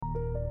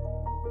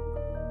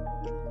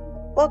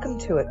Welcome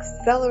to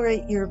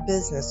Accelerate Your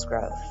Business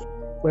Growth,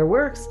 where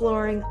we're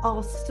exploring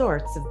all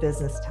sorts of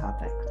business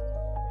topics.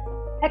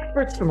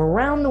 Experts from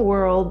around the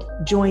world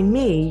join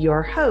me,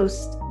 your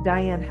host,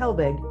 Diane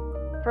Helbig,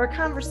 for a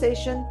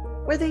conversation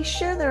where they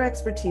share their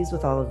expertise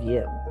with all of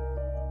you.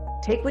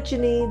 Take what you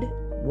need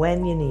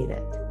when you need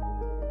it.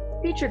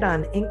 Featured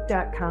on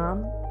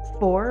Inc.com,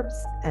 Forbes,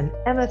 and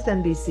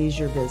MSNBC's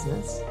Your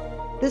Business,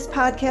 this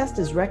podcast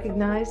is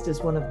recognized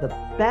as one of the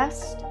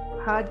best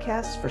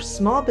podcasts for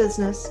small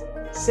business,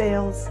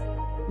 sales,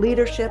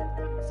 leadership,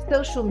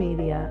 social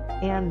media,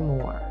 and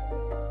more.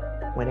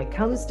 When it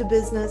comes to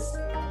business,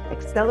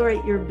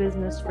 Accelerate Your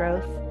Business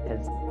Growth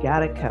has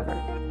got it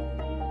covered.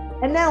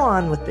 And now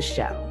on with the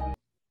show.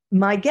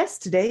 My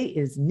guest today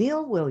is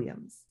Neil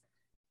Williams.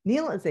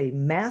 Neil is a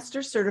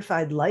master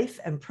certified life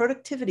and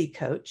productivity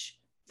coach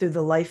through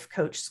the Life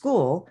Coach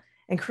School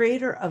and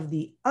creator of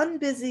the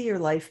Unbusy Your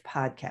Life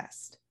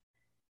podcast.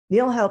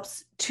 Neil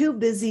helps too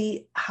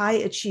busy,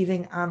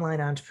 high-achieving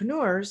online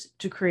entrepreneurs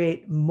to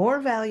create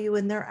more value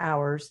in their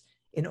hours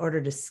in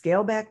order to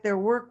scale back their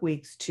work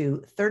weeks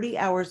to 30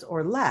 hours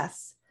or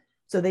less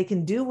so they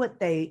can do what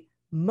they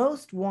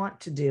most want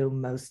to do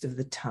most of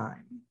the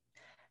time.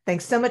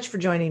 Thanks so much for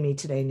joining me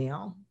today,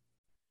 Neil.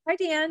 Hi,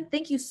 Dan.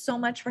 Thank you so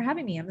much for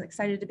having me. I'm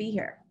excited to be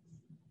here.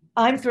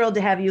 I'm thrilled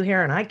to have you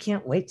here, and I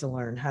can't wait to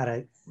learn how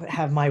to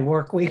have my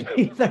work week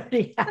be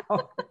 30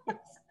 hours.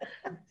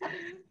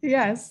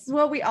 Yes,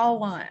 what we all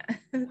want,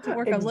 to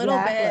work a little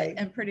bit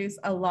and produce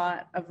a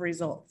lot of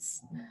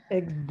results.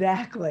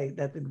 Exactly.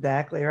 That's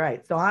exactly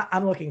right. So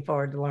I'm looking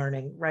forward to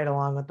learning right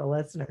along with the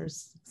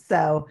listeners.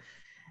 So,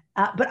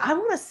 but I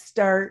want to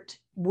start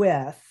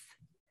with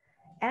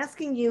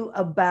asking you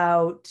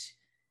about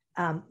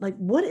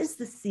what is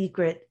the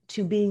secret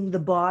to being the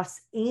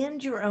boss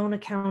and your own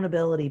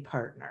accountability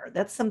partner?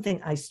 That's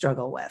something I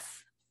struggle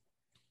with.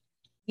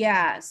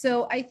 Yeah,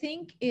 so I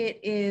think it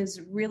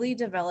is really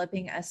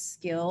developing a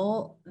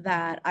skill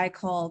that I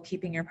call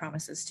keeping your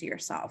promises to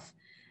yourself.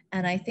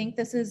 And I think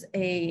this is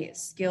a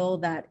skill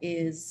that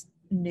is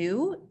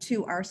new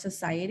to our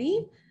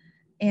society.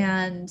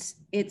 And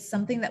it's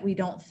something that we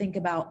don't think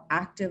about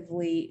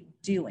actively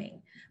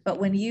doing. But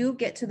when you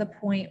get to the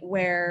point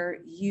where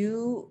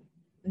you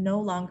no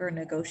longer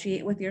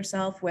negotiate with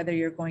yourself whether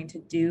you're going to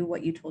do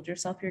what you told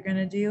yourself you're going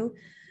to do,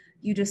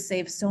 you just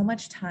save so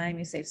much time,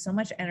 you save so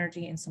much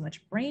energy and so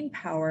much brain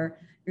power.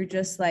 You're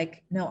just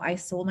like, no, I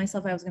told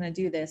myself I was going to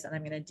do this and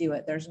I'm going to do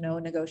it. There's no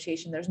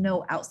negotiation. There's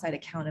no outside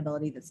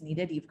accountability that's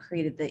needed. You've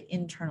created the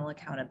internal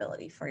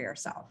accountability for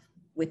yourself,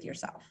 with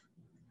yourself.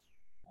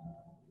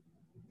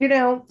 You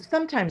know,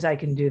 sometimes I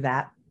can do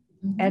that,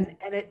 and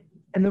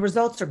the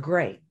results are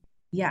great.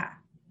 Yeah.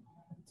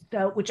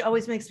 So, which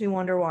always makes me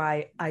wonder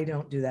why I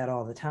don't do that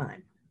all the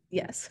time.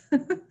 Yes.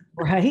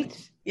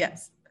 Right?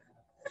 Yes.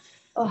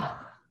 Oh,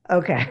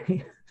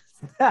 okay.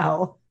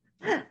 So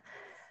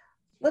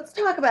let's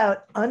talk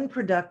about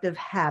unproductive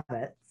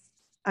habits.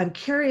 I'm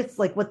curious,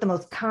 what the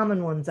most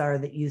common ones are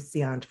that you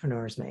see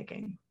entrepreneurs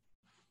making.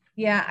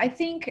 Yeah, I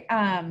think,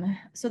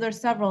 so there's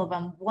several of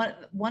them.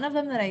 One of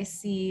them that I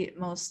see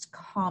most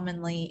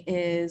commonly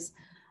is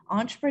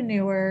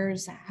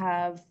entrepreneurs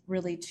have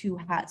really two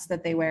hats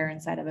that they wear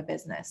inside of a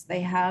business.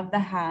 They have the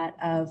hat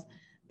of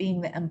being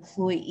the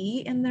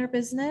employee in their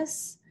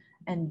business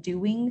and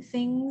doing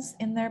things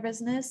in their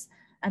business.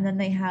 And then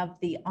they have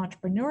the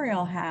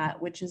entrepreneurial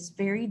hat, which is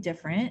very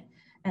different.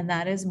 And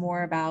that is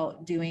more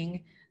about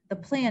doing the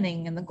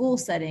planning and the goal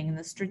setting and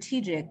the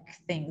strategic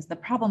things, the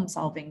problem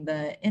solving,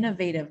 the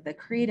innovative, the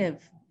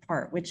creative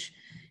part, which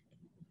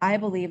I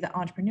believe that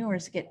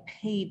entrepreneurs get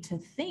paid to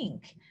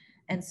think.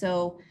 And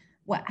so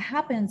what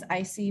happens,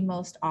 I see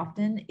most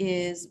often,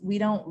 is we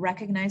don't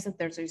recognize that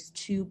there's these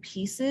two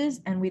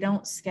pieces and we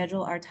don't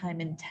schedule our time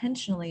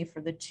intentionally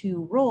for the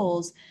two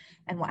roles.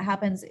 And what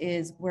happens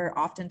is we're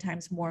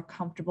oftentimes more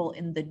comfortable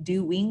in the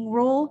doing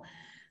role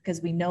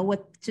because we know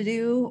what to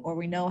do or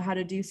we know how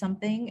to do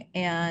something.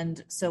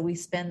 And so we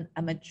spend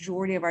a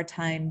majority of our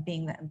time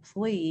being the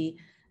employee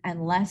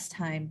and less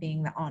time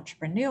being the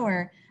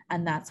entrepreneur.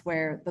 And that's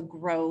where the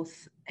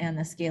growth and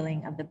the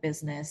scaling of the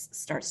business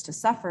starts to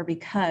suffer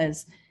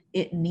because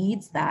it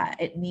needs that.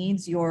 It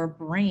needs your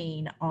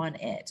brain on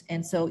it.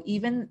 And so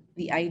even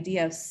the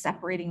idea of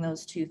separating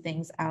those two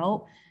things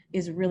out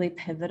is really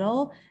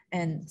pivotal,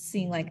 and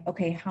seeing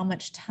okay, how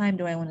much time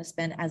do I want to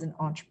spend as an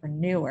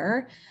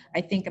entrepreneur? I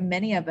think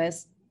many of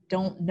us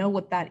don't know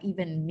what that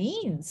even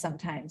means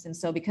sometimes. And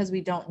so because we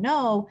don't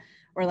know,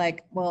 we're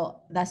like,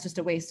 well, that's just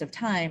a waste of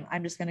time.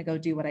 I'm just going to go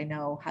do what I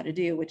know how to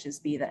do, which is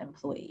be the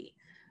employee.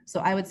 So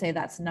I would say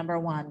that's number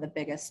one, the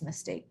biggest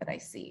mistake that I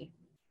see.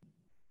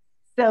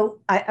 So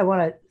I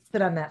want to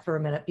sit on that for a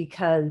minute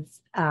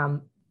because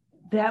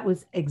that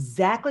was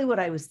exactly what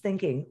I was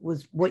thinking,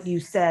 was what you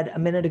said a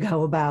minute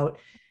ago about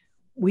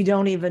we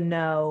don't even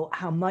know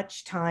how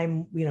much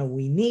time,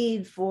 we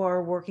need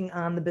for working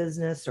on the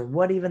business or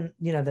what even,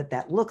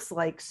 that looks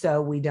like.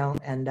 So we don't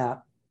end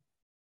up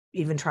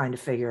even trying to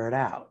figure it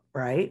out.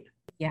 Right.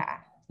 Yeah.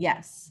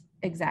 Yes,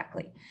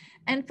 exactly.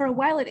 And for a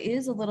while, it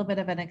is a little bit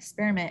of an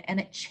experiment and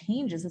it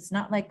changes. It's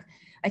not like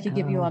I could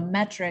give you a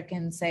metric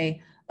and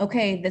say,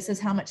 okay, this is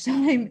how much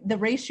time, the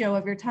ratio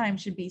of your time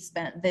should be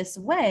spent this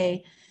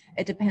way.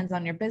 It depends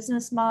on your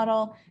business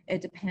model.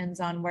 It depends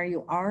on where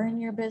you are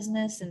in your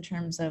business in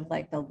terms of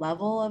like the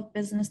level of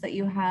business that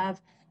you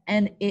have.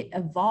 And it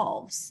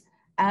evolves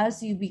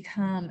as you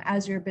become,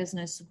 as your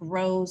business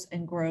grows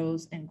and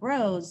grows and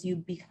grows, you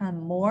become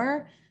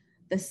more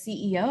the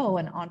CEO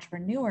and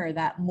entrepreneur,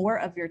 that more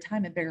of your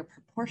time, a bigger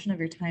proportion of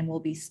your time will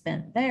be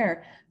spent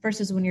there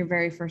versus when you're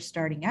very first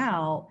starting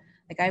out.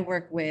 Like I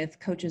work with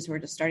coaches who are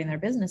just starting their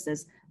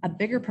businesses, a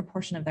bigger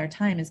proportion of their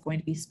time is going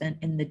to be spent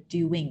in the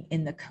doing,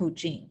 in the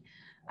coaching,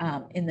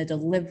 in the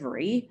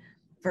delivery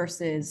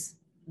versus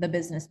the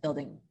business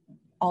building.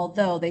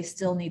 Although they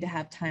still need to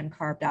have time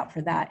carved out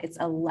for that, it's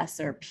a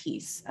lesser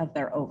piece of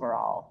their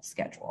overall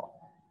schedule.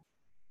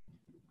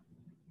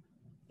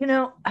 You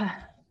know,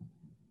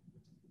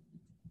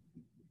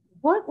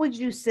 what would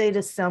you say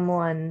to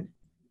someone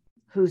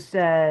who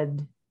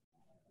said,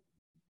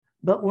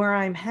 but where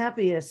I'm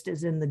happiest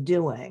is in the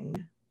doing.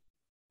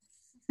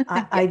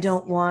 I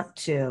don't want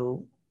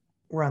to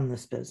run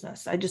this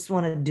business. I just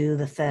want to do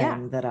the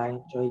thing that I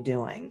enjoy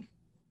doing.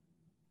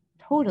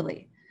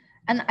 Totally.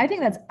 And I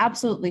think that's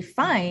absolutely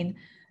fine.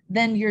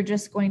 Then you're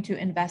just going to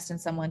invest in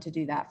someone to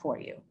do that for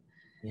you.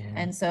 Yeah.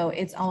 And so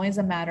it's always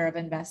a matter of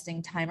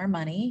investing time or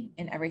money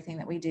in everything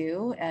that we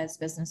do as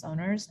business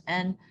owners.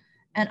 And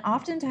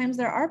oftentimes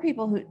there are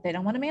people who, they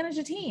don't want to manage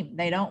a team.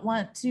 They don't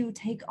want to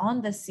take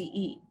on the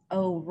CEO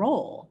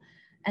role.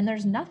 And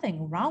there's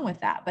nothing wrong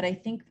with that. But I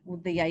think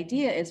the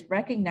idea is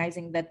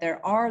recognizing that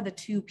there are the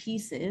two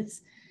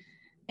pieces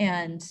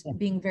and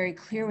being very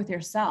clear with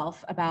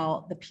yourself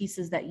about the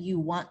pieces that you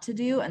want to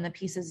do and the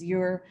pieces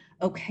you're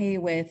okay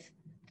with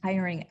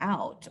hiring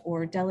out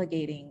or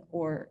delegating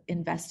or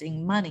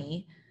investing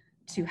money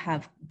to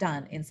have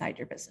done inside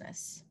your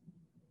business.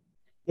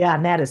 Yeah,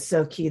 and that is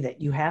so key,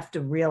 that you have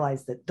to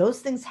realize that those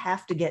things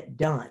have to get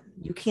done.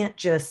 You can't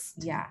just,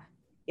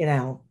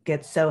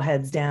 get so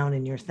heads down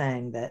in your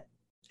thing that,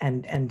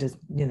 and just,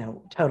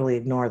 totally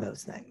ignore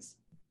those things.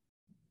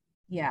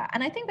 Yeah.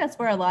 And I think that's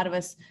where a lot of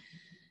us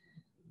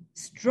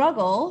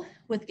struggle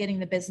with getting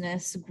the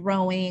business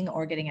growing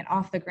or getting it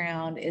off the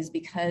ground, is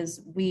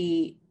because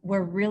we're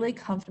really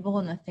comfortable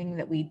in the thing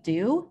that we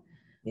do.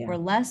 Yeah. We're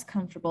less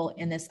comfortable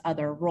in this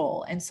other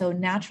role. And so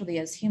naturally,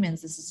 as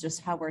humans, this is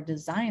just how we're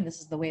designed. This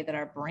is the way that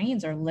our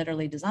brains are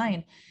literally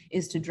designed,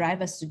 is to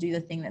drive us to do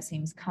the thing that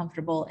seems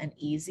comfortable and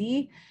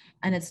easy.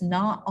 And it's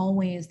not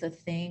always the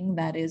thing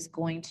that is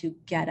going to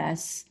get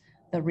us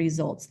the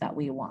results that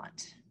we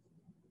want.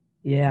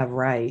 Yeah,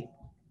 right.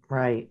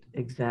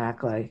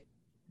 Exactly.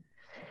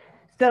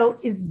 So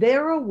is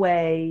there a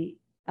way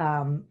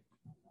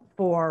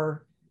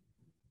for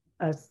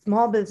a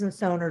small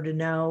business owner to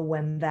know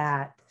when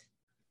that,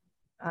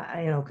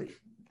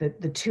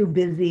 the too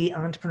busy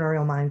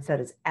entrepreneurial mindset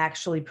is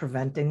actually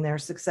preventing their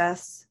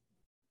success?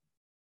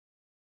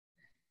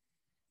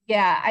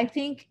 Yeah, I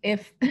think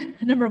if,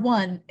 number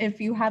one, if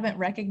you haven't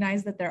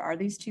recognized that there are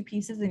these two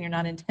pieces and you're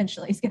not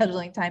intentionally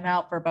scheduling time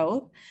out for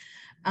both,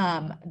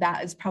 that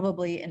is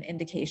probably an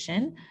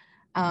indication.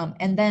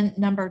 And then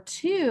number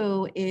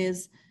two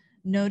is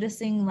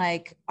noticing,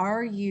 like,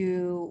 are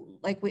you,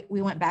 like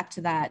we went back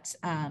to that,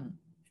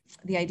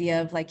 the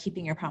idea of like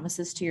keeping your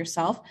promises to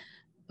yourself.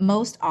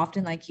 Most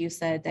often, like you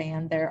said,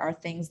 Diane, there are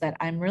things that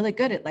I'm really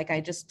good at, like I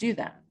just do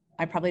them.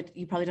 You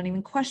probably don't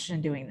even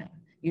question doing them.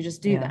 You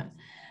just do them.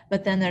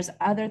 But then there's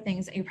other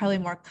things that you're probably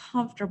more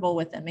comfortable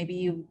with them. Maybe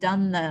you've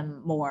done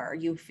them more.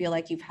 You feel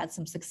like you've had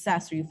some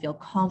success, or you feel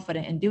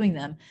confident in doing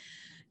them.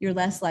 You're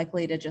less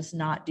likely to just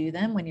not do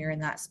them when you're in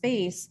that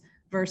space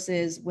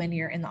versus when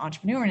you're in the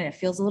entrepreneur and it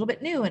feels a little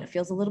bit new and it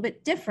feels a little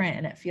bit different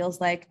and it feels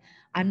like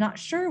I'm not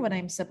sure what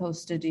I'm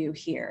supposed to do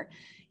here.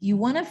 You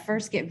want to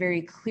first get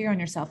very clear on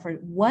yourself for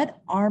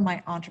what are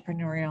my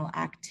entrepreneurial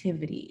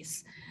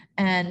activities.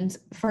 And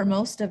for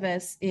most of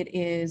us, it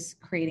is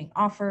creating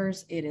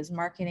offers, it is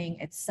marketing,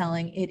 it's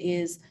selling, it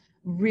is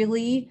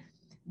really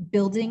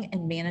building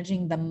and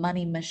managing the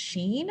money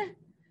machine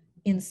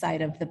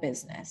inside of the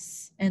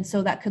business. And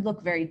so that could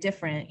look very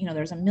different.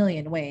 There's a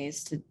million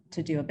ways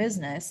to do a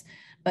business,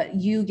 but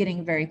you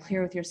getting very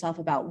clear with yourself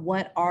about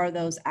what are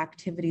those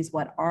activities,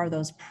 what are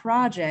those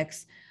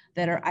projects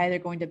that are either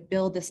going to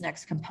build this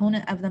next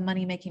component of the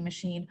money-making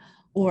machine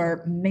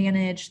or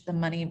manage the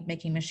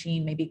money-making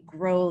machine, maybe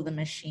grow the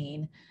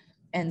machine,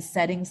 and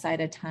setting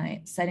aside a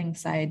time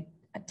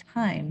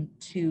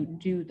to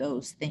do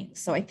those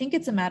things. So I think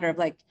it's a matter of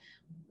like,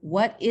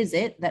 what is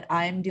it that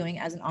I'm doing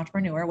as an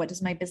entrepreneur? What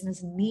does my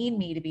business need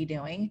me to be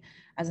doing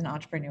as an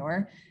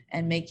entrepreneur?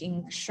 And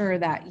making sure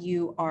that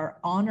you are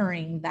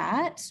honoring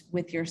that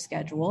with your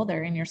schedule.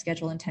 They're in your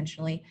schedule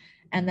intentionally.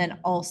 And then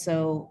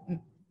also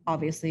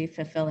obviously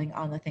fulfilling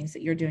on the things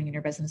that you're doing in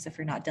your business if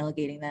you're not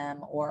delegating them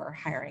or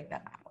hiring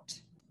them out.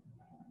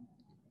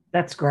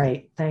 That's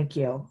great. Thank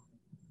you.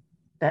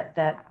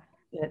 That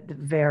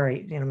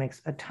very,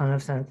 makes a ton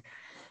of sense.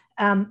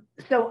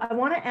 So I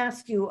want to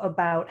ask you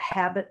about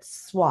habit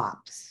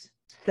swaps.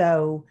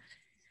 So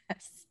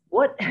Yes.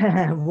 what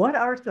what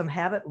are some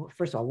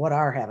first of all, what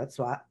are habit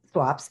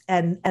swaps?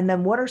 And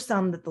then what are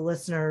some that the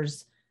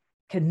listeners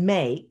can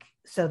make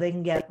so they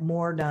can get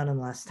more done in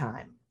less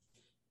time?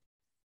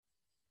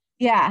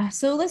 Yeah.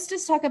 So let's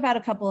just talk about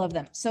a couple of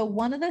them. So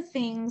one of the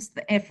things,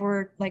 if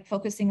we're like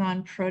focusing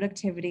on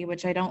productivity,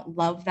 which I don't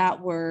love that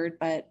word,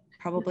 but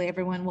probably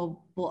everyone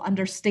will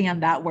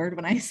understand that word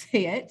when I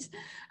say it.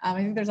 I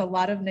think there's a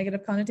lot of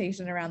negative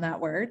connotation around that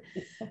word,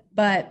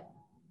 but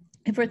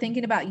if we're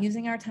thinking about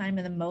using our time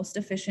in the most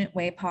efficient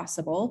way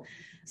possible,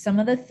 some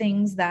of the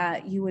things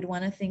that you would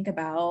want to think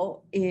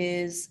about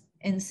is,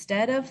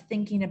 instead of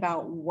thinking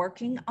about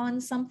working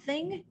on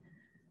something,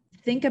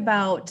 think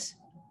about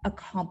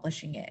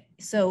accomplishing it.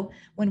 So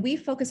when we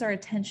focus our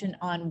attention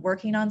on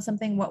working on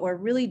something, what we're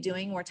really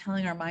doing, we're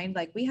telling our mind,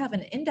 like, we have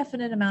an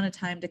indefinite amount of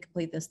time to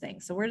complete this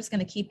thing. So we're just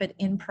going to keep it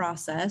in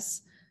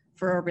process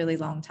for a really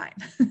long time,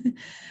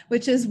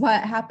 which is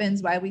what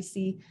happens, why we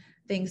see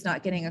things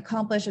not getting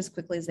accomplished as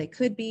quickly as they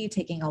could be,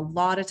 taking a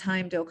lot of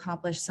time to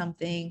accomplish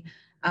something.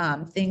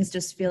 Things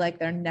just feel like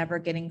they're never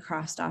getting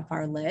crossed off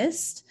our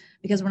list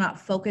because we're not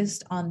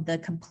focused on the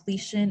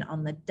completion,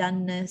 on the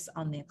doneness,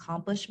 on the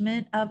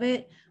accomplishment of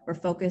it. We're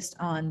focused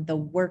on the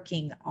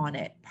working on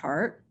it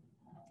part.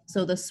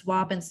 So the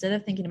swap, instead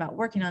of thinking about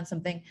working on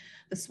something,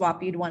 the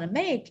swap you'd want to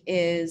make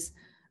is,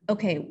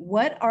 okay,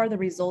 what are the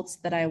results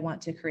that I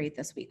want to create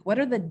this week? What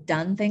are the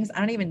done things? I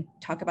don't even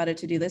talk about a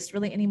to-do list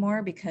really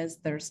anymore because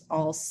there's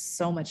all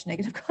so much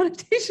negative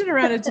connotation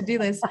around a to-do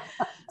list.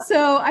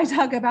 So I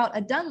talk about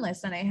a done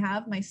list, and I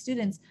have my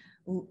students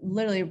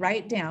literally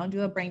write down,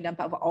 do a brain dump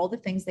of all the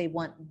things they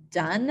want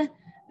done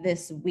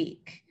this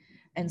week.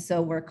 And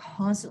so we're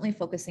constantly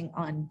focusing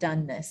on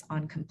doneness,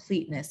 on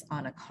completeness,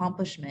 on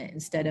accomplishment,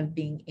 instead of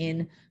being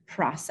in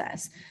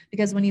process.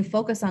 Because when you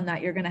focus on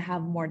that, you're going to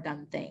have more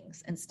done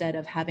things instead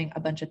of having a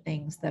bunch of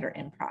things that are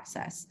in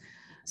process.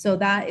 So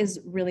that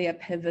is really a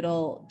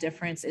pivotal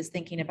difference, is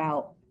thinking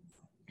about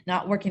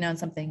not working on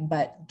something,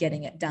 but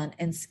getting it done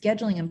and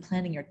scheduling and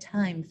planning your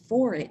time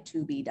for it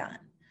to be done.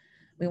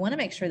 We want to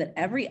make sure that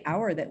every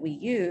hour that we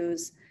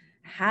use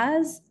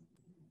has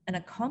an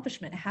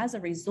accomplishment, has a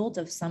result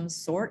of some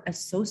sort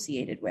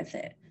associated with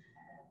it.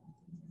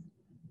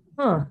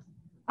 Huh.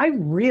 I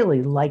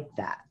really like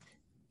that.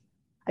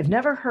 I've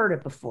never heard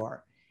it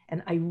before.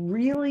 And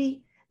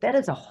that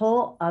is a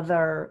whole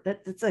other,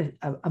 that's a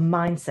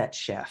mindset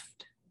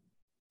shift.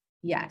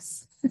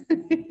 Yes,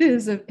 it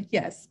is.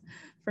 Yes,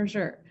 for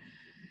sure.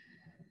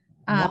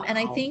 Wow. And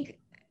I think,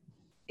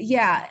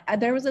 yeah,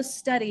 there was a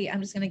study,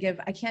 I'm just going to give,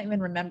 I can't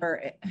even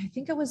remember. I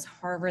think it was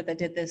Harvard that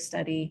did this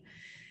study.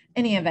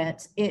 Any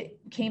event, it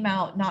came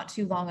out not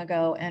too long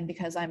ago. And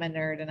because I'm a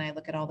nerd and I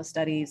look at all the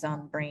studies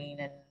on brain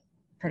and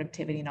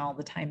productivity and all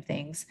the time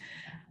things,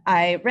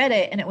 I read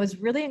it and it was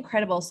really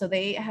incredible. So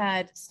they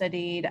had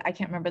studied, I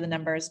can't remember the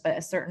numbers, but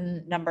a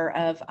certain number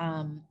of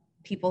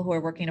people who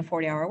are working a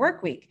 40-hour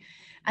work week.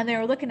 And they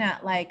were looking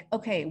at, like,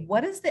 okay,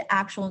 what is the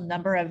actual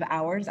number of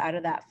hours out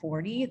of that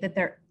 40 that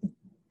they're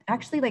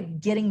actually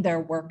like getting their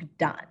work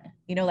done,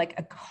 like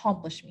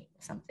accomplishing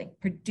something,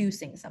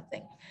 producing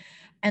something.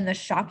 And the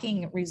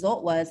shocking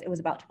result was it was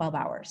about 12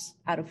 hours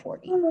out of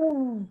 40,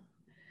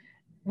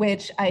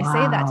 which I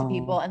say that to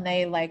people and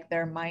they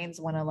their minds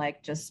want to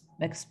just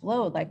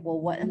explode. Like, well,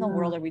 what in the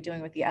world are we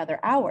doing with the other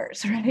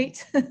hours?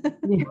 Right.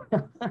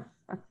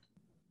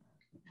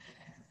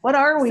 What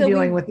are we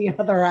doing with the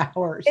other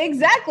hours?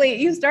 Exactly.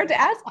 You start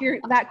to ask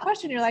that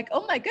question. You're like,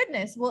 oh my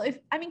goodness. Well,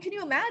 can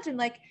you imagine,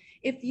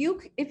 if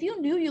you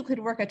knew you could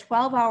work a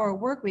 12-hour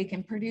work week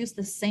and produce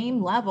the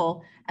same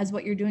level as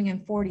what you're doing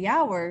in 40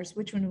 hours,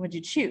 which one would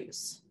you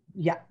choose?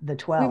 Yeah, the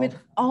 12. We would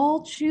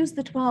all choose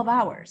the 12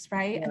 hours,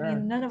 right? Sure. I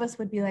mean, none of us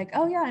would be like,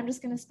 oh yeah, I'm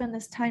just going to spend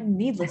this time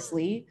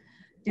needlessly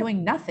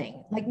doing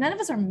nothing. Like, none of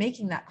us are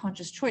making that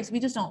conscious choice. We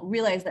just don't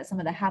realize that some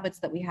of the habits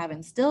that we have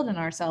instilled in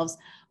ourselves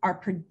are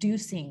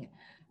producing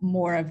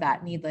more of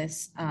that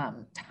needless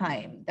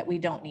time that we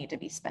don't need to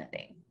be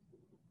spending.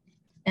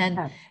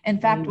 And in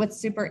fact, what's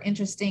super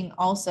interesting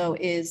also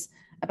is,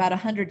 about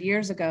 100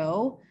 years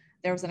ago,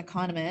 there was an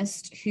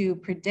economist who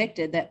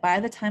predicted that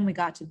by the time we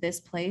got to this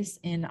place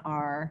in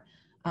our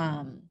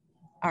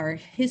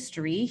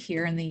history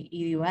here in the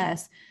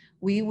US,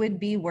 we would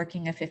be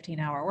working a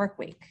 15-hour work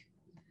week.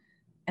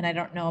 And I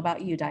don't know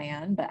about you,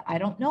 Diane, but I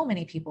don't know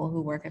many people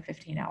who work a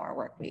 15-hour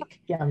work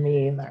week. Yeah,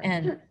 me either.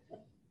 And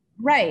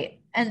right.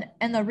 And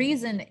the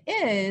reason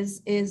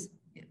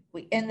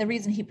and the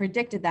reason he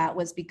predicted that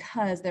was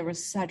because there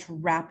was such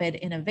rapid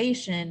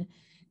innovation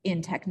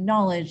in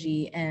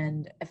technology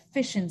and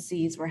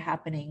efficiencies were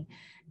happening.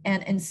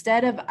 And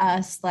instead of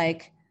us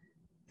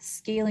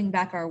scaling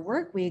back our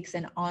work weeks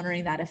and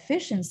honoring that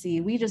efficiency,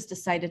 we just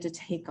decided to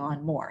take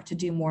on more, to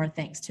do more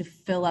things, to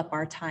fill up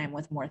our time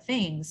with more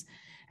things.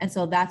 And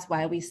so that's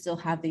why we still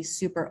have these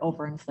super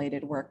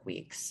overinflated work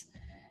weeks,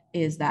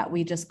 is that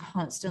we just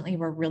constantly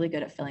were really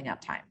good at filling up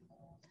time.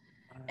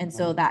 And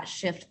so that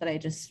shift that I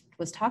just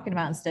was talking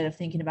about, instead of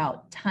thinking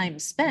about time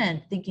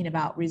spent, thinking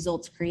about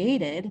results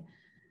created,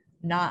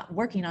 not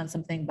working on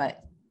something,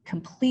 but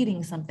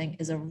completing something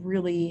is a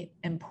really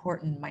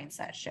important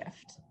mindset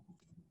shift.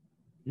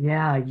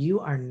 Yeah, you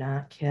are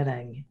not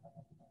kidding.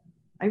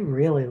 I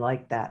really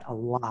like that a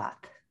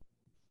lot.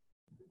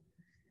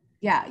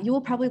 Yeah, you will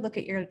probably look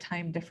at your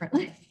time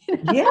differently.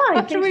 Yeah, I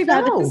after think we've so.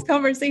 had this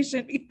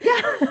conversation.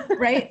 Yeah.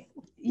 Right?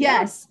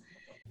 Yes.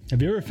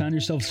 Have you ever found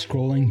yourself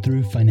scrolling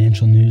through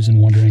financial news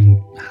and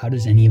wondering, how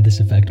does any of this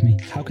affect me?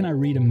 How can I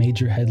read a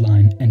major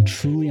headline and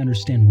truly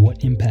understand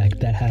what impact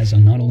that has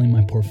on not only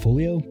my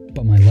portfolio,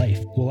 but my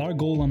life? Well, our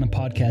goal on the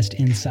podcast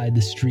Inside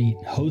the Street,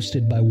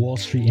 hosted by Wall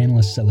Street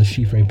analysts at Le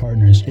Chiffre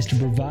Partners, is to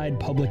provide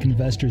public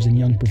investors and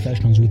young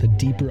professionals with a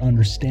deeper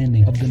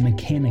understanding of the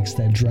mechanics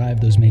that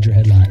drive those major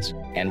headlines.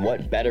 And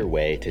what better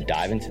way to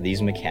dive into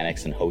these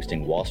mechanics than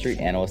hosting Wall Street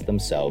analysts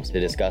themselves to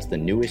discuss the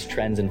newest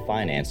trends in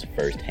finance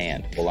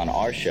firsthand? Well, on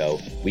our show,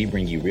 we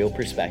bring you real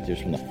perspectives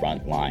from the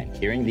front line.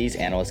 Hearing these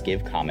analysts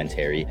give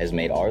commentary has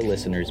made our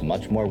listeners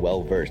much more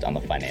well-versed on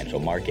the financial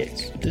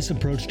markets. This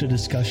approach to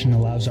discussion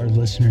allows our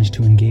listeners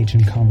to engage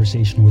in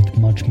conversation with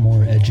much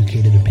more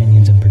educated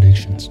opinions and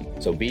predictions.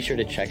 So be sure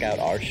to check out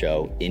our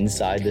show,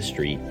 Inside the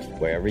Street,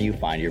 wherever you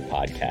find your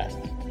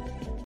podcasts.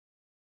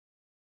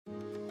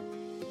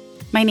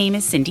 My name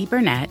is Cindy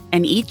Burnett,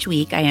 and each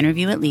week I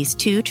interview at least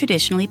 2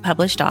 traditionally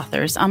published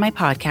authors on my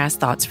podcast,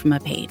 Thoughts from a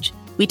Page.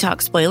 We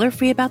talk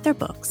spoiler-free about their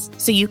books,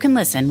 so you can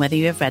listen whether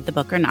you have read the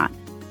book or not.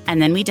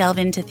 And then we delve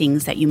into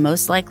things that you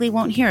most likely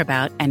won't hear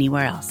about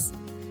anywhere else.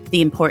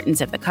 The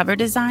importance of the cover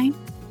design,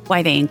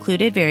 why they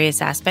included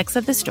various aspects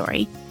of the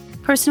story,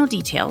 personal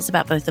details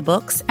about both the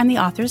books and the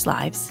authors'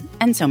 lives,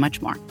 and so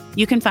much more.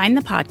 You can find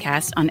the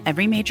podcast on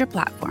every major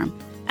platform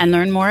and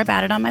learn more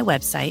about it on my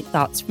website,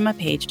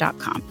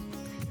 thoughtsfromapage.com.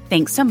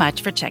 Thanks so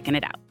much for checking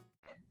it out.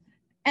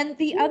 And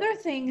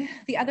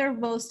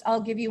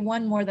I'll give you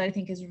one more that I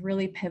think is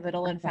really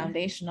pivotal and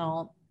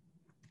foundational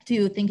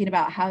to thinking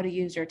about how to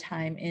use your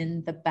time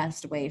in the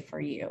best way for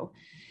you,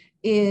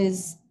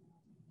 is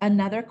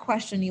another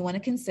question you want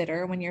to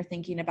consider when you're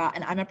thinking about,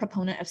 and I'm a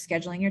proponent of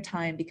scheduling your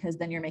time, because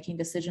then you're making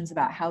decisions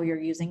about how you're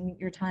using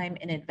your time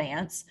in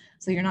advance.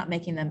 So you're not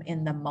making them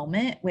in the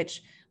moment,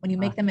 which when you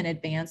make them in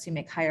advance, you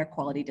make higher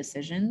quality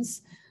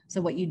decisions. So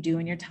what you do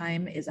in your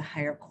time is a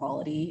higher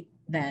quality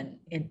than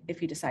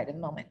if you decide in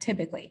the moment,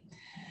 typically.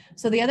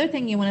 So the other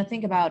thing you want to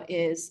think about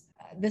is,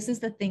 this is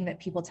the thing that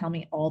people tell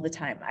me all the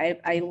time.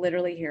 I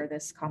literally hear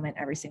this comment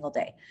every single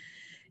day.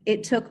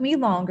 It took me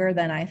longer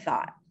than I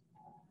thought,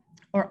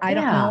 or I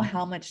don't know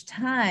how much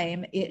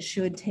time it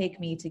should take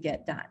me to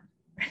get done.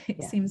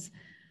 It seems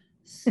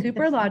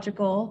super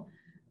logical.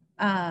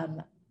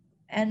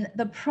 And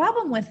the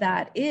problem with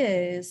that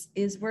is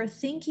we're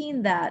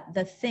thinking that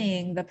the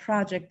thing, the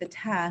project, the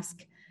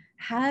task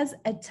has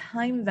a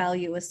time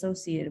value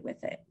associated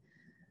with it,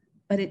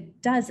 but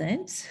it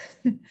doesn't,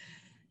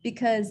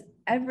 because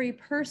every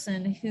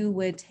person who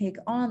would take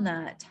on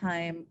that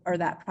time or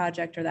that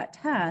project or that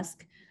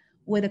task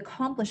would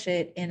accomplish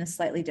it in a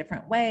slightly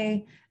different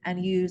way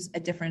and use a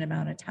different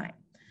amount of time.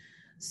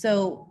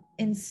 So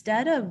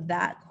instead of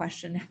that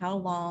question, how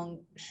long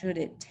should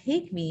it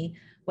take me?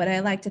 What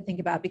I like to think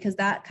about, because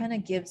that kind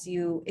of gives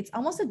you, it's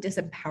almost a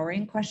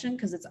disempowering question,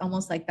 because it's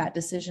almost like that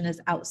decision is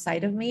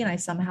outside of me and I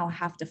somehow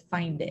have to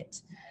find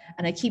it.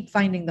 And I keep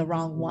finding the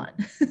wrong one.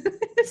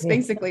 It's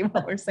basically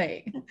what we're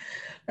saying,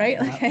 right?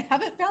 Like I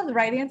haven't found the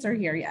right answer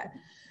here yet.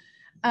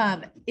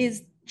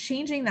 Is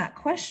changing that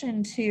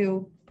question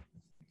to,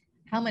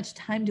 how much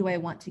time do I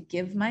want to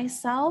give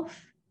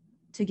myself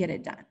to get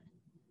it done?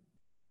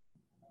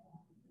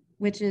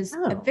 Which is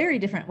a very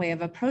different way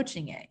of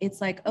approaching it. It's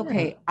like,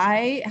 okay,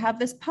 I have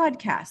this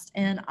podcast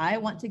and I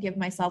want to give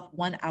myself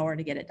 1 hour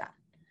to get it done.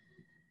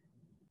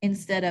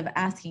 Instead of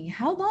asking,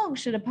 how long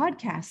should a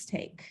podcast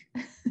take?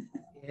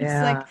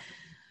 It's like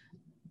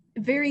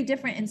very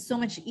different and so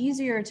much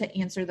easier to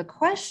answer the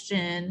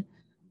question,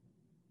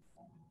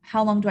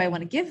 how long do I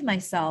want to give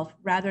myself,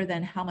 rather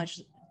than how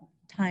much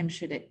time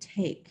should it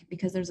take?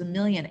 Because there's a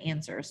million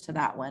answers to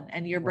that one,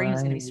 and your brain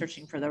is going to be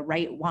searching for the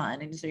right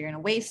one, and so you're going to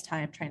waste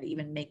time trying to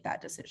even make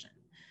that decision.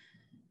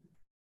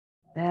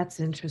 That's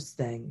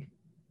interesting.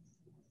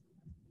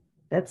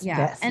 That's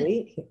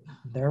sweet.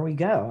 There we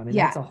go. I mean,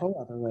 that's a whole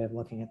other way of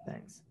looking at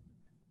things.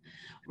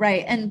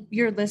 Right. And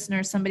your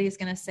listener, somebody is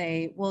going to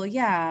say, well,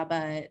 yeah,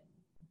 but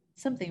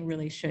something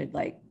really should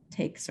like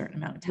take a certain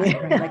amount of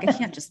time, right? Like I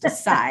can't just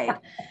decide.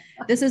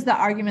 This is the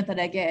argument that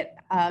I get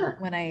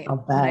when I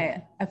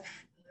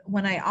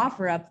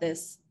offer up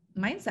this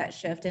mindset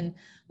shift. And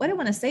what I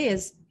want to say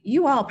is,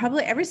 you all,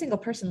 probably every single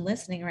person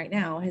listening right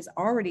now, has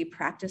already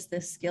practiced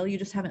this skill. You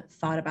just haven't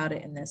thought about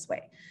it in this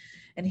way.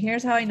 And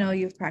here's how I know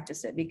you've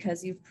practiced it,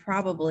 because you've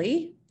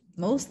probably,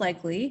 most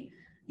likely,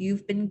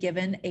 you've been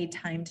given a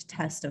timed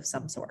test of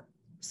some sort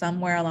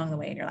somewhere along the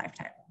way in your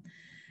lifetime.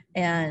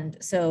 And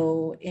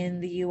so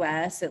in the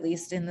US, at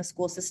least in the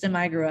school system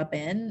I grew up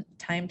in,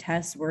 time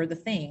tests were the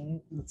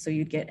thing. So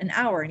you'd get an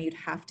hour and you'd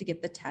have to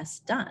get the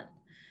test done.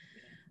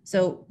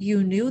 So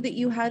you knew that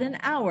you had an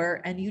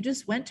hour and you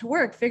just went to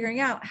work figuring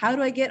out, how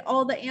do I get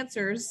all the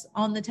answers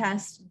on the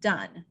test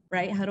done,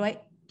 right? How do I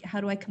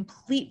I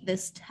complete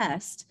this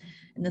test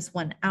in this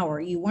 1 hour?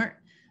 You weren't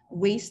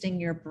wasting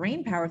your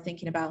brain power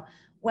thinking about,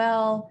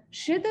 well,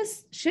 should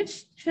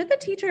the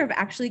teacher have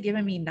actually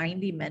given me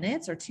 90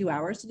 minutes or 2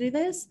 hours to do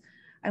this?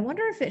 I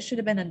wonder if it should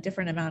have been a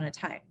different amount of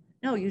time.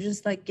 No, you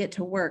just like get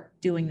to work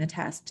doing the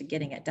test to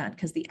getting it done,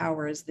 because the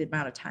hour is the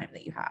amount of time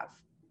that you have.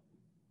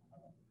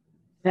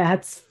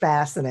 That's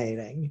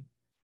fascinating.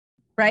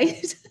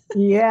 Right?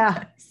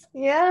 Yeah.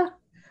 Yeah.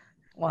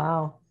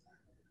 Wow.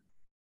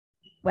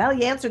 Well,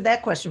 you answered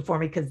that question for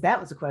me, because that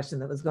was a question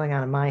that was going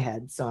on in my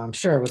head. So I'm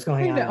sure it was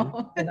going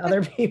on in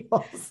other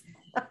people's.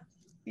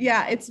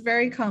 Yeah, it's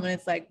very common.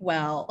 It's like,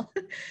 well,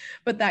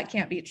 but that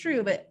can't be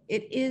true. But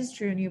it is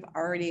true, and you've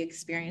already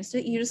experienced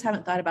it. You just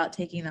haven't thought about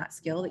taking that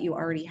skill that you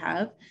already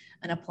have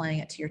and applying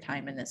it to your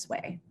time in this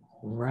way.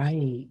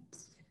 Right.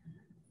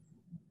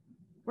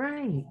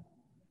 Right.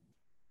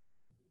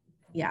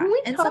 Yeah.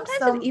 And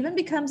sometimes it even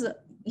becomes, go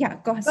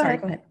ahead. Go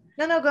ahead.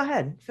 No, go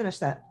ahead. Finish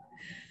that.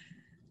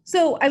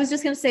 So I was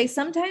just going to say,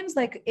 sometimes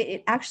like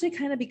it actually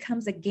kind of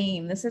becomes a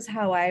game. This is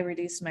how I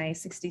reduced my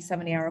 60,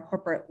 70-hour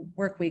corporate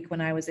work week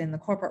when I was in the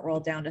corporate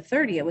world down to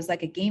 30. It was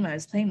like a game I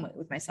was playing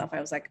with myself.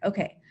 I was like,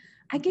 okay,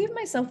 I gave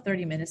myself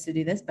 30 minutes to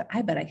do this, but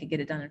I bet I could get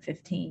it done in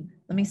 15.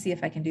 Let me see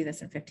if I can do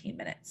this in 15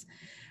 minutes.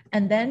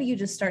 And then you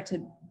just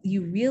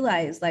you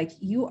realize like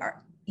you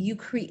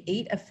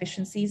create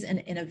efficiencies and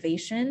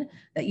innovation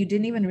that you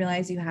didn't even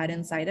realize you had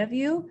inside of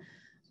you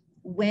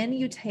when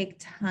you take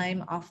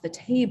time off the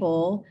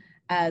table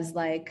as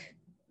like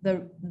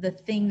the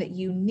thing that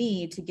you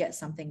need to get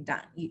something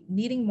done.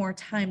 Needing more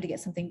time to get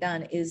something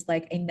done is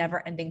like a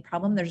never ending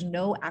problem. There's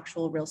no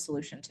actual real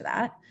solution to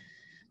that.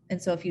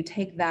 And so if you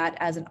take that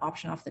as an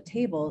option off the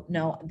table,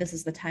 no, this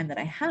is the time that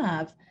I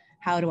have.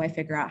 How do I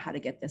figure out how to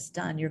get this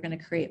done? You're going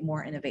to create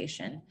more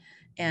innovation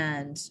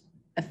and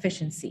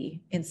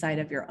efficiency inside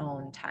of your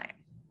own time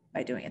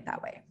by doing it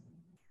that way.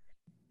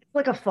 It's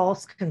like a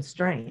false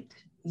constraint.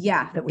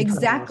 Yeah,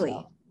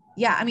 exactly.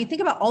 Yeah. I mean,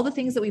 think about all the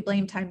things that we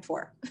blame time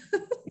for.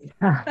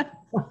 I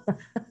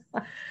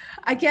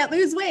can't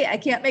lose weight. I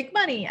can't make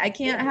money. I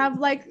can't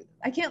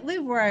I can't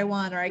live where I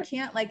want, or I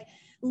can't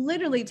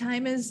literally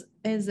time is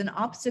an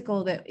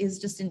obstacle that is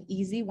just an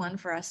easy one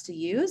for us to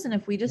use. And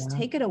if we just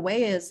take it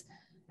away as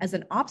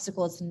an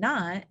obstacle, it's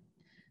not,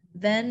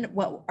 then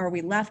what are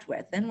we left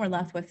with? Then we're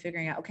left with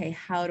figuring out, okay,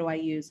 how do I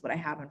use what I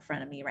have in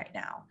front of me right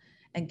now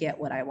and get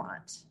what I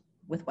want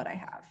with what I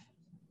have?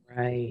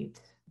 Right.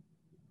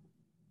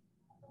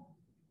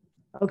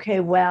 Okay,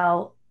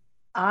 well,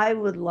 I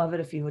would love it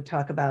if you would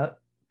talk about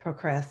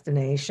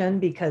procrastination,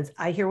 because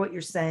I hear what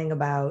you're saying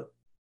about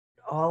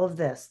all of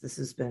this. This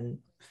has been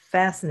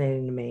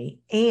fascinating to me.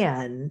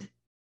 And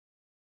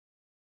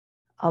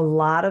a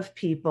lot of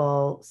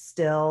people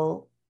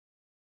still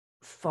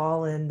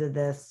fall into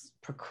this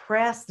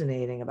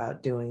procrastinating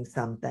about doing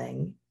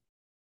something.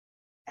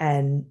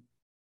 And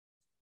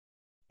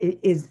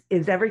is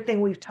everything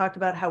we've talked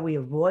about how we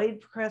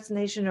avoid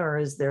procrastination, or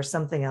is there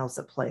something else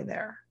at play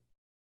there?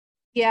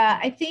 Yeah,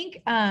 I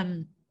think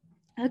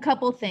a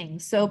couple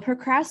things. So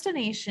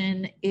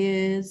procrastination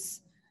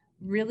is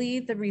really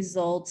the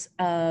result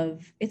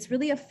of, it's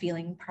really a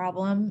feeling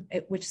problem,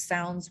 which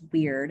sounds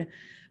weird,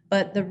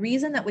 but the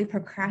reason that we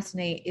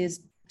procrastinate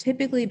is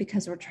typically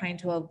because we're trying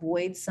to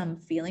avoid some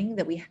feeling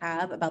that we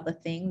have about the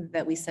thing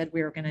that we said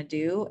we were going to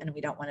do, and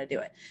we don't want to do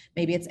it.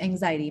 Maybe it's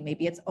anxiety,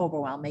 maybe it's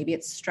overwhelm, maybe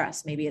it's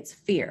stress, maybe it's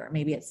fear,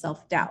 maybe it's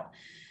self-doubt.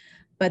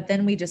 But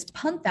then we just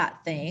punt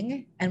that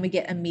thing and we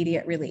get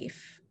immediate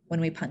relief when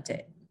we punt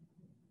it.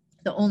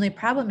 The only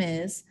problem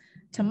is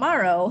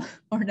tomorrow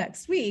or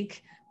next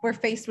week, we're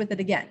faced with it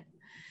again.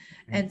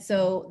 And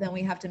so then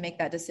we have to make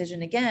that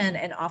decision again.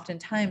 And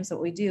oftentimes what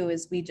we do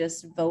is we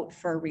just vote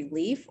for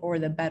relief or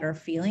the better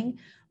feeling,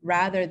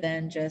 rather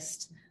than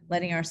just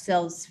letting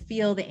ourselves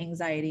feel the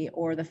anxiety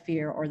or the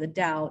fear or the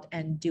doubt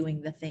and doing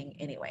the thing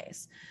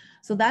anyways.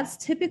 So that's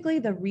typically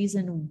the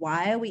reason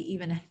why we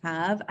even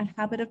have a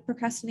habit of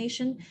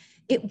procrastination.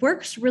 It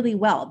works really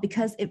well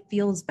because it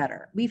feels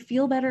better. We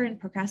feel better in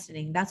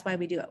procrastinating. That's why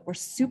we do it. We're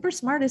super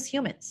smart as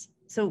humans.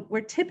 So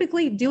we're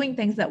typically doing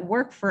things that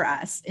work for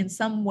us in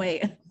some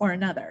way or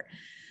another.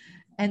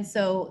 And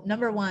so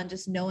number one,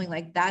 just knowing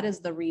like that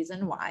is the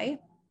reason why.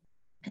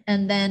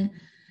 And then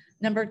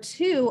number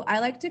two, I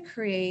like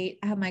to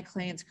have my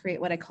clients create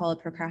what I call a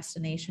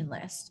procrastination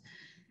list,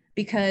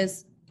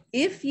 because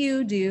if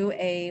you do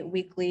a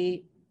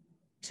weekly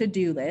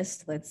to-do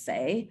list, let's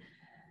say,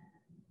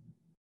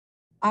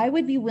 I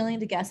would be willing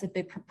to guess a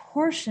big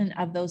proportion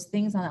of those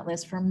things on that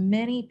list for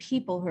many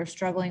people who are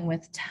struggling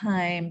with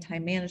time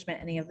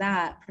management, any of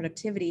that,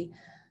 productivity,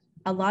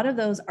 a lot of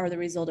those are the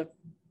result of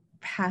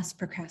past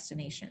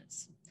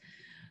procrastinations.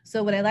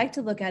 So what I like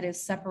to look at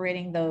is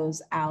separating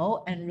those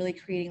out and really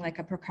creating like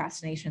a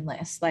procrastination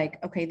list. Like,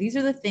 okay, these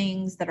are the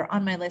things that are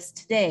on my list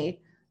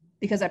today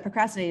because I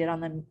procrastinated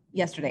on them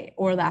yesterday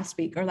or last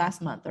week or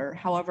last month or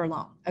however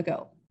long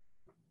ago.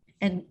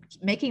 And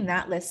making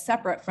that list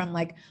separate from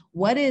like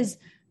what is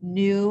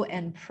new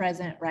and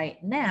present right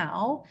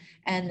now,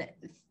 and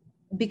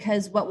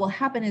because what will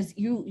happen is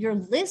your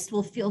list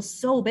will feel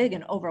so big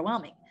and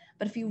overwhelming.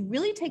 But if you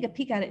really take a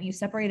peek at it and you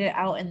separate it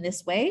out in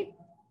this way,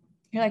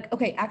 you're like,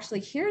 okay, actually,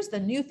 here's the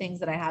new things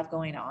that I have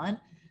going on.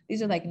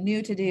 These are like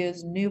new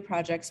to-dos, new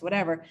projects,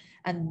 whatever.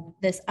 And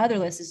this other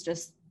list is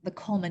just the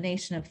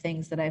culmination of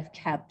things that I've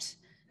kept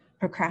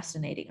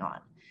procrastinating on.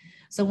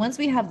 So once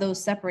we have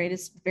those separated,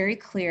 it's very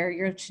clear.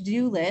 Your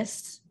to-do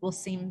list will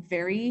seem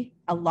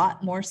a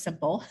lot more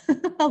simple,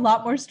 a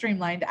lot more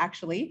streamlined,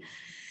 actually.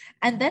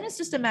 And then it's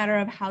just a matter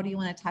of how do you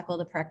want to tackle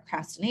the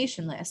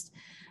procrastination list?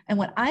 And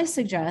what I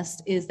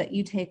suggest is that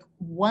you take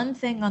one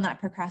thing on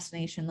that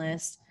procrastination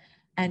list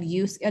and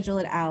you schedule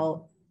it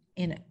out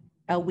in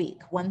a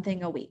week, one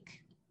thing a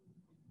week.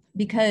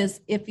 Because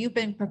if you've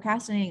been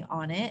procrastinating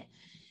on it,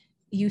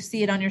 you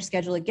see it on your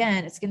schedule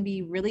again, it's going to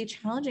be really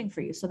challenging for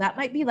you. So that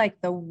might be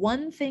like the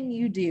one thing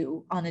you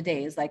do on a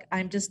day is like,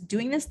 I'm just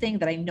doing this thing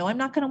that I know I'm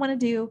not going to want to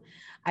do.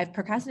 I've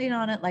procrastinated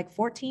on it like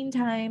 14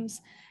 times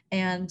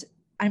and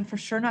I'm for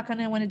sure not going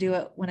to want to do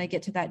it when I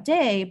get to that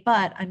day,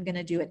 but I'm going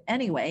to do it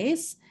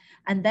anyways.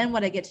 And then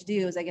what I get to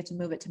do is I get to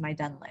move it to my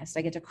done list.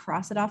 I get to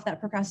cross it off that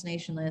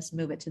procrastination list,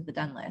 move it to the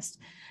done list.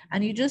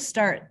 And you just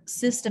start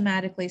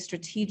systematically,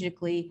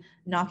 strategically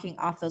knocking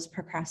off those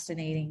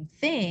procrastinating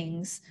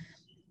things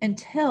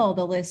until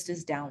the list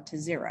is down to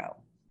 0.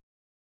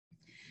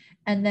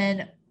 And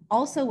then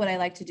also what I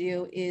like to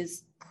do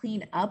is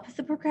clean up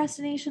the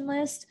procrastination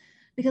list,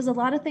 because a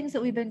lot of things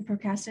that we've been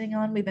procrastinating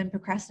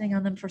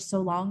on them for so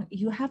long.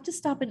 You have to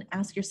stop and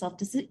ask yourself,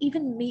 does it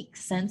even make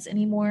sense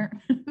anymore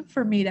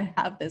for me to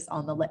have this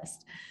on the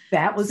list?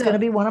 That was going to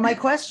be one of my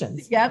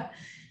questions. Yep.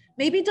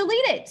 Maybe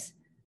delete it.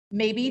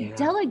 Maybe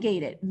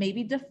delegate it,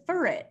 maybe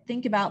defer it.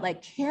 Think about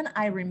like, can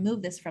I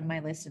remove this from my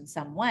list in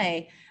some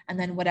way? And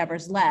then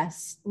whatever's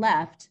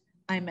left,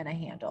 I'm going to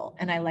handle.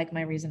 And I like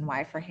my reason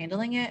why for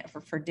handling it,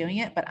 for doing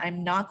it, but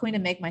I'm not going to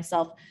make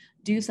myself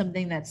do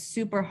something that's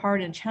super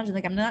hard and challenging.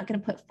 Like I'm not going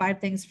to put 5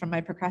 things from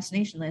my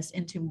procrastination list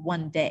into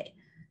one day.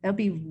 That would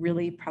be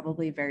really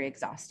probably very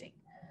exhausting.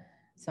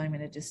 So I'm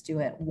going to just do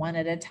it one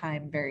at a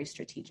time, very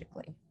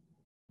strategically.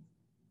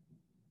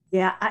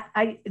 Yeah,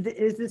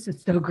 this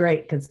is so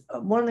great, because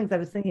one of the things I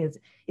was thinking is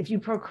if you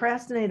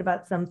procrastinate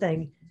about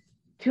something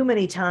too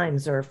many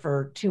times or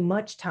for too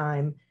much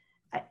time,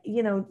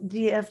 do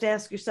you have to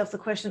ask yourself the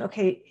question,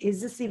 okay, is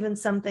this even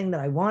something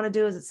that I want to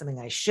do? Is it something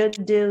I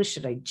should do?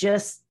 Should I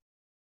just,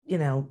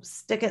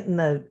 stick it in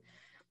the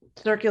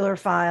circular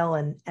file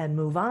and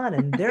move on?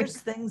 And there's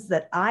things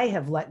that I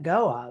have let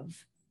go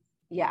of.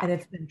 Yeah. And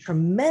it's been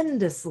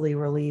tremendously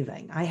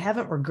relieving. I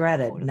haven't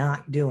regretted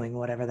not doing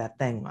whatever that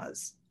thing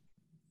was.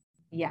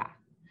 Yeah.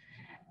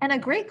 And a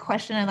great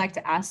question I like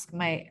to ask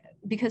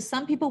because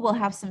some people will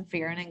have some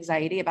fear and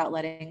anxiety about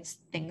letting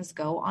things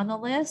go on the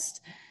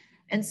list.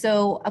 And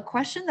so a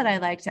question that I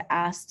like to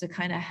ask to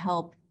kind of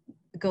help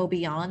go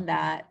beyond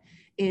that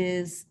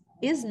is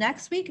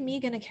next week me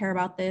going to care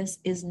about this?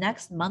 Is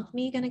next month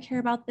me going to care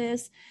about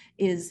this?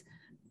 Is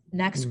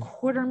next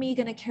quarter me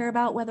going to care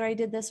about whether I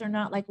did this or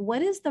not? Like,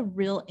 what is the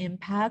real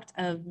impact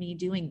of me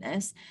doing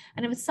this?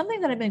 And if it's something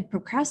that I've been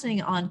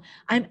procrastinating on,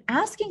 I'm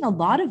asking a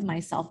lot of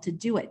myself to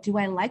do it. Do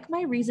I like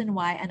my reason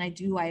why? And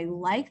do I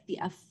like the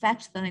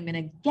effect that I'm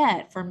going to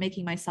get for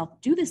making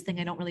myself do this thing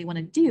I don't really want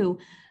to do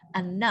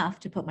enough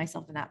to put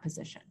myself in that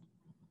position?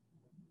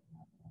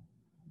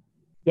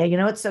 Yeah.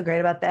 What's so great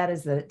about that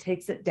is that it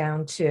takes it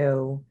down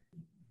to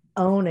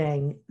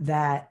owning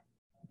that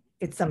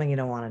it's something you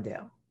don't want to do.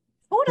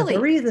 Totally.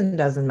 The reason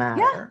doesn't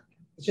matter. Yeah,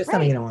 it's just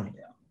something you don't want to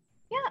do.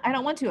 Yeah, I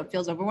don't want to. It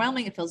feels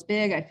overwhelming. It feels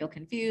big. I feel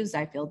confused.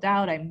 I feel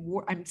doubt.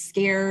 I'm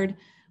scared.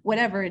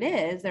 Whatever it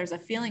is, there's a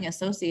feeling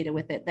associated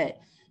with it that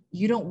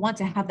you don't want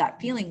to have that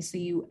feeling. So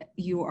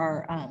you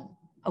are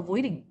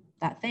avoiding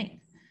that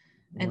thing.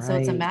 And so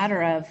it's a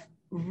matter of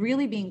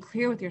really being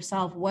clear with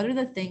yourself. What are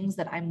the things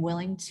that I'm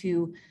willing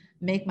to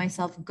make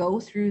myself go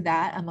through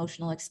that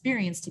emotional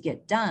experience to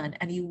get done?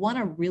 And you want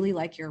to really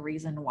like your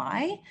reason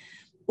why,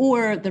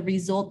 or the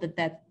result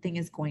that thing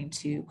is going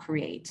to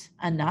create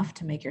enough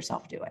to make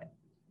yourself do it.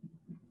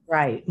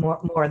 Right.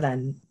 More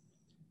than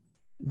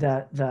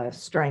the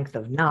strength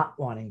of not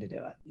wanting to do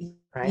it.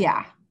 Right.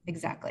 Yeah,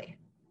 exactly.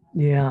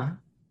 Yeah.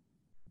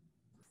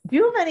 Do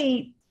you have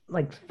any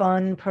like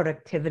fun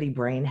productivity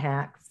brain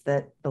hacks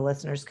that the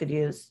listeners could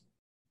use?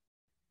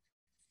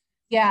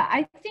 Yeah,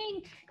 I've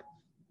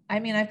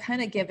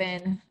kind of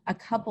given a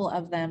couple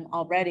of them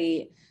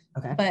already,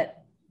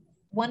 but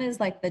one is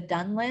like the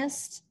done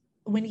list.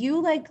 When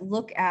you like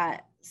look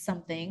at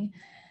something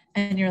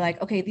and you're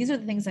like, okay, these are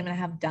the things I'm going to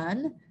have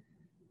done,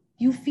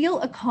 you feel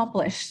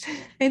accomplished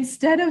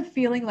instead of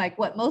feeling like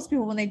what most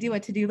people, when they do a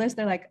to-do list,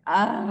 they're like,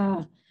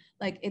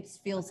 like it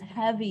feels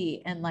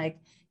heavy and like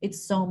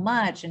it's so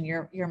much. And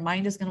your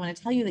mind is going to want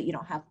to tell you that you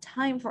don't have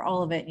time for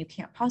all of it and you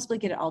can't possibly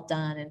get it all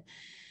done. And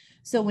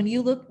so when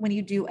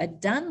you do a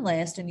done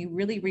list and you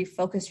really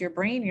refocus your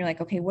brain, you're like,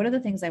 okay, what are the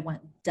things I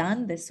want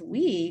done this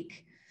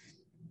week?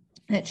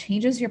 and it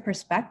changes your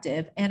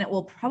perspective, and it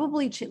will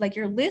probably like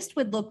your list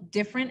would look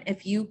different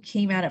if you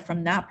came at it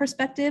from that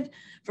perspective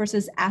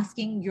versus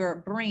asking your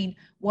brain,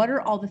 what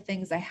are all the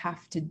things I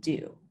have to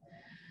do?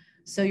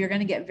 So you're going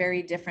to get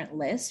very different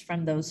lists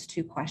from those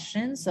two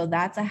questions. So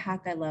that's a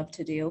hack I love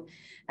to do.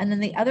 And then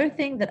the other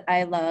thing that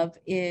I love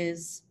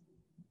is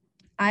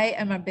I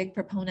am a big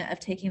proponent of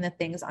taking the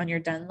things on your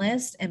done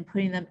list and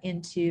putting them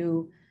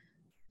into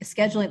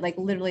scheduling, like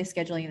literally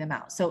scheduling them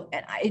out. So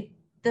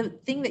the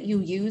thing that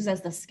you use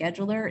as the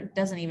scheduler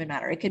doesn't even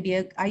matter. It could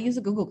be I use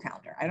a Google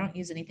Calendar. I don't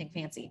use anything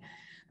fancy.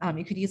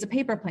 You could use a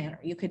paper planner.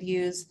 You could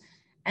use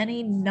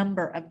any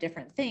number of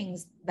different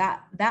things.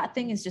 That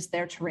thing is just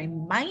there to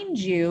remind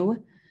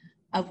you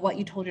of what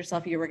you told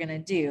yourself you were going to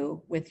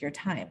do with your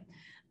time.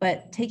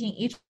 But taking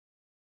each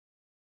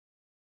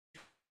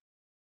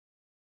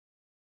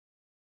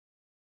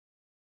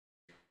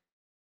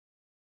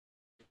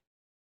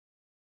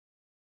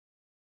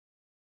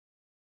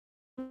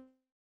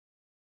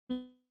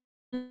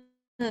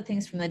the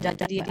things from the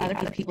DD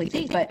other people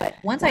think, but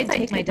once I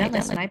take my done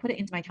list and I put it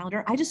into my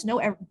calendar, I just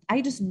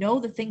know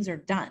the things are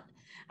done.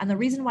 And the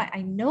reason why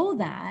I know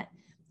that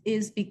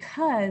is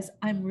because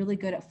I'm really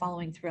good at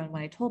following through on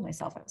what I told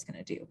myself I was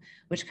going to do,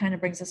 which kind of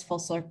brings us full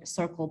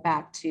circle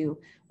back to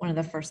one of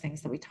the first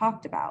things that we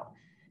talked about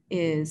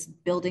is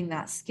building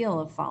that skill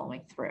of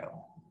following through.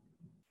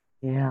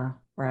 Yeah,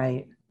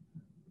 right.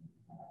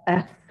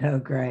 That's so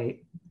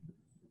great.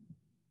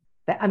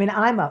 I mean,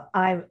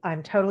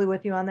 I'm totally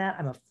with you on that.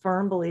 I'm a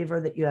firm believer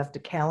that you have to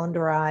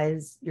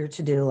calendarize your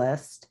to-do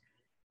list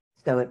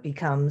so it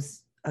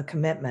becomes a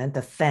commitment,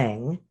 a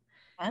thing.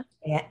 Huh?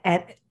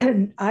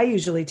 And I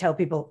usually tell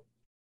people,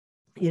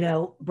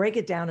 break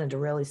it down into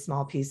really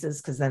small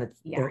pieces because then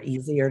they're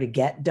easier to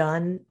get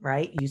done,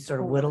 right? You sort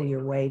of whittle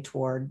your way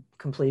toward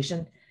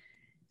completion.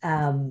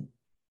 And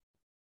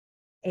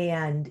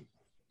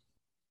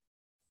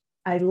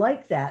I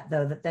like that,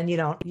 though, that then you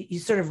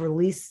sort of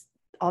release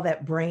all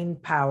that brain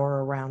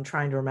power around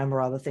trying to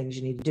remember all the things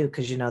you need to do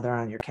because they're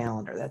on your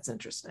calendar. That's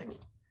interesting.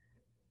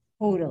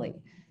 Totally.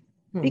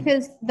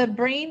 Because the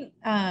brain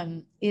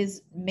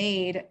is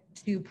made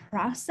to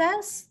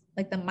process,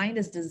 like the mind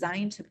is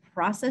designed to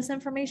process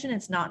information.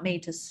 It's not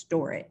made to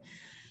store it.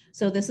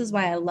 So this is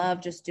why I love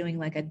just doing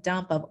like a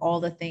dump of all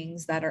the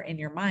things that are in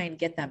your mind,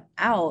 get them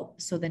out.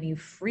 So then you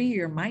free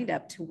your mind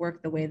up to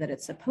work the way that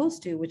it's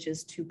supposed to, which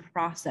is to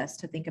process,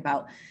 to think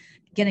about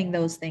getting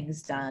those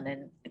things done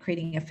and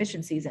creating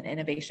efficiencies and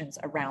innovations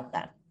around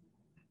them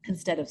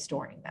instead of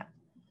storing them.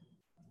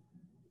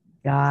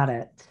 Got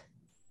it.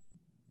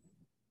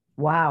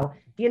 Wow.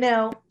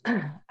 I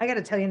got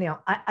to tell you, Neil,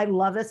 I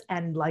love this.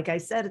 And like I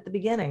said at the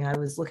beginning, I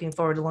was looking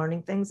forward to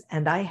learning things,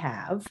 and I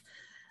have.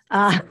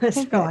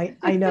 So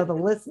I know the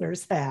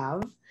listeners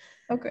have.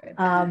 Okay.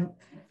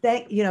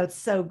 It's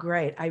so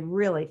great. I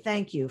really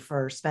thank you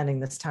for spending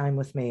this time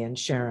with me and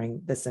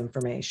sharing this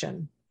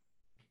information.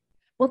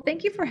 Well,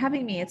 thank you for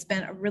having me. It's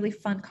been a really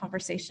fun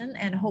conversation,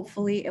 and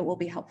hopefully it will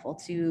be helpful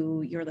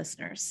to your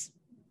listeners.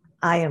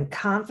 I am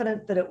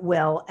confident that it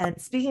will.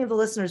 And speaking of the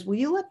listeners, will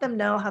you let them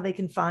know how they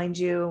can find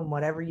you and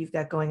whatever you've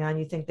got going on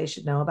you think they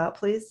should know about,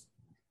 please?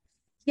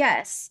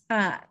 Yes.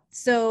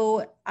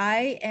 So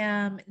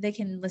they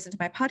can listen to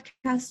my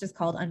podcast. It's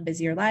called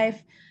Unbusy Your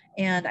Life.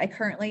 And I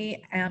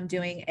currently am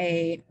doing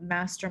a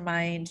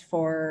mastermind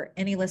for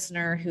any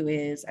listener who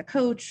is a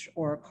coach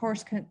or a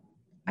course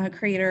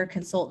creator,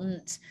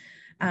 consultant,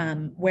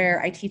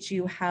 where I teach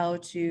you how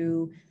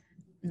to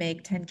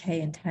make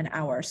 10K in 10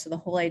 hours. So the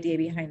whole idea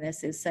behind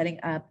this is setting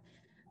up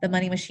the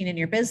money machine in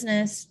your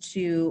business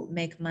to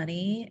make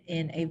money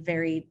in a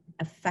very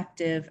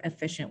effective,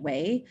 efficient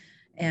way,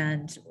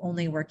 and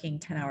only working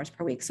 10 hours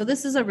per week. So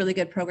this is a really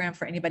good program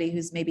for anybody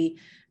who's maybe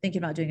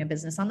thinking about doing a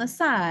business on the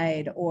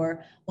side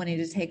or wanting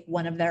to take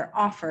one of their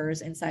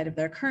offers inside of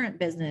their current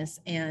business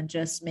and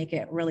just make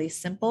it really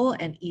simple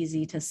and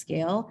easy to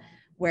scale,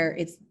 where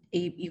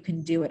you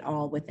can do it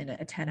all within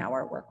a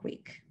 10-hour work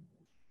week.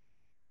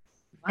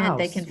 Wow, and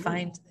they can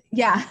find,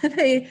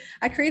 I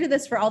created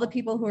this for all the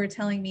people who are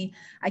telling me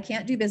I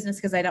can't do business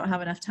because I don't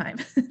have enough time.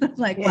 I'm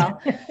like,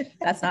 well,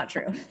 that's not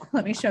true.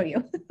 Let me show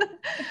you.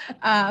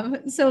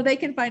 So they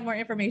can find more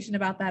information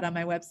about that on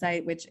my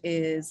website, which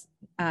is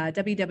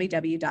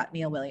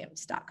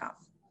www.neilwilliams.com.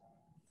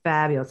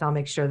 Fabulous. I'll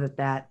make sure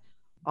that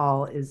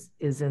all is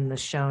in the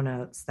show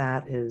notes.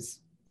 That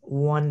is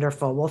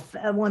wonderful. Well,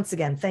 once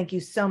again, thank you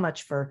so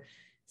much for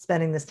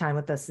spending this time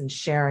with us and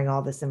sharing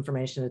all this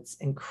information. It's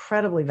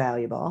incredibly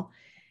valuable.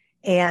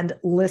 And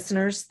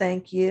listeners,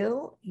 thank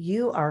you.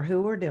 You are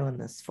who we're doing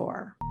this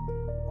for.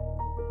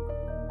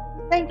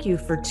 Thank you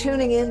for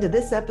tuning in to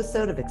this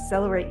episode of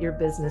Accelerate Your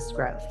Business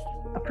Growth,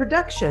 a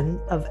production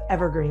of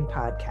Evergreen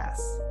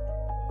Podcasts.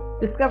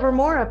 Discover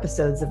more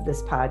episodes of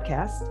this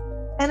podcast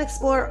and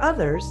explore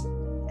others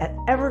at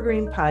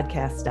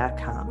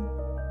evergreenpodcast.com.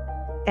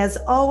 As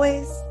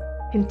always,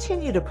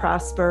 continue to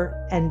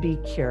prosper and be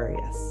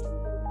curious.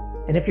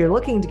 And if you're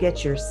looking to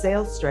get your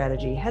sales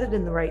strategy headed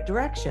in the right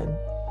direction,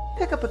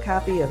 pick up a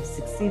copy of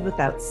Succeed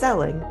Without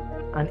Selling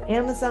on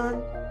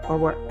Amazon or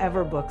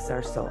wherever books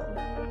are sold.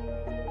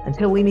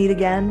 Until we meet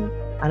again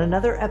on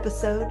another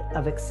episode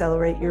of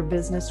Accelerate Your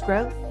Business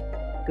Growth,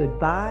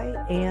 goodbye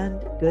and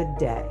good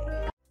day.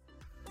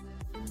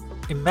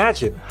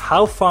 Imagine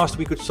how fast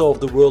we could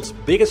solve the world's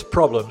biggest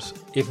problems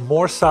if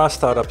more SaaS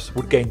startups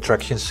would gain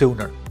traction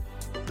sooner.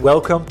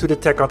 Welcome to the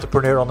Tech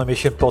Entrepreneur on a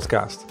Mission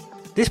podcast.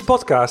 This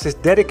podcast is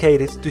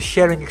dedicated to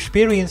sharing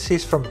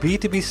experiences from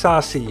B2B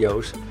SaaS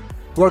CEOs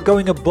who are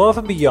going above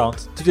and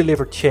beyond to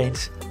deliver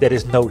change that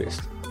is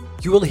noticed.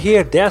 You will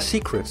hear their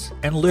secrets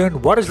and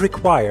learn what is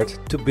required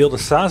to build a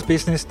SaaS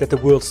business that the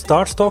world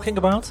starts talking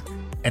about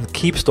and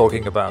keeps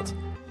talking about,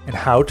 and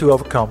how to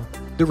overcome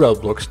the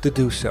roadblocks to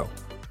do so.